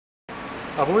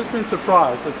I've always been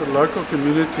surprised that the local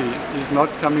community is not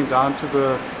coming down to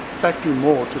the factory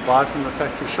more to buy from the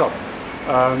factory shop.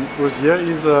 Because here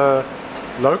is a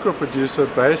local producer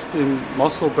based in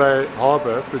Mossel Bay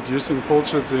harbour producing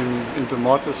pilchards in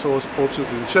tomato sauce,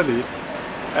 pilchards in chili,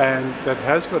 and that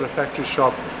has got a factory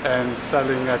shop and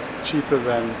selling at cheaper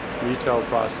than retail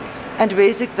prices. And where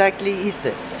exactly is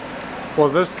this? Well,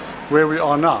 this where we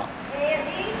are now.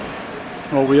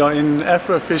 Well, we are in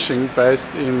Afro Fishing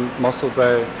based in Mossel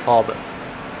Bay harbour,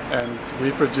 and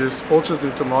we produce pilchards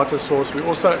in tomato sauce. We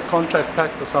also contract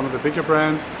pack for some of the bigger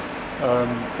brands,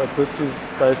 but this is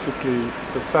basically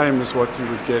the same as what you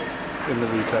would get in the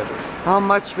retailers. How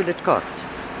much will it cost?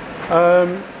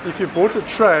 If you bought a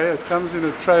tray, it comes in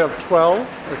a tray of 12,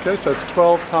 okay, so it's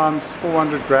 12 times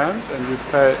 400 grams, and you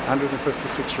pay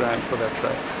 156 Rand for that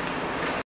tray.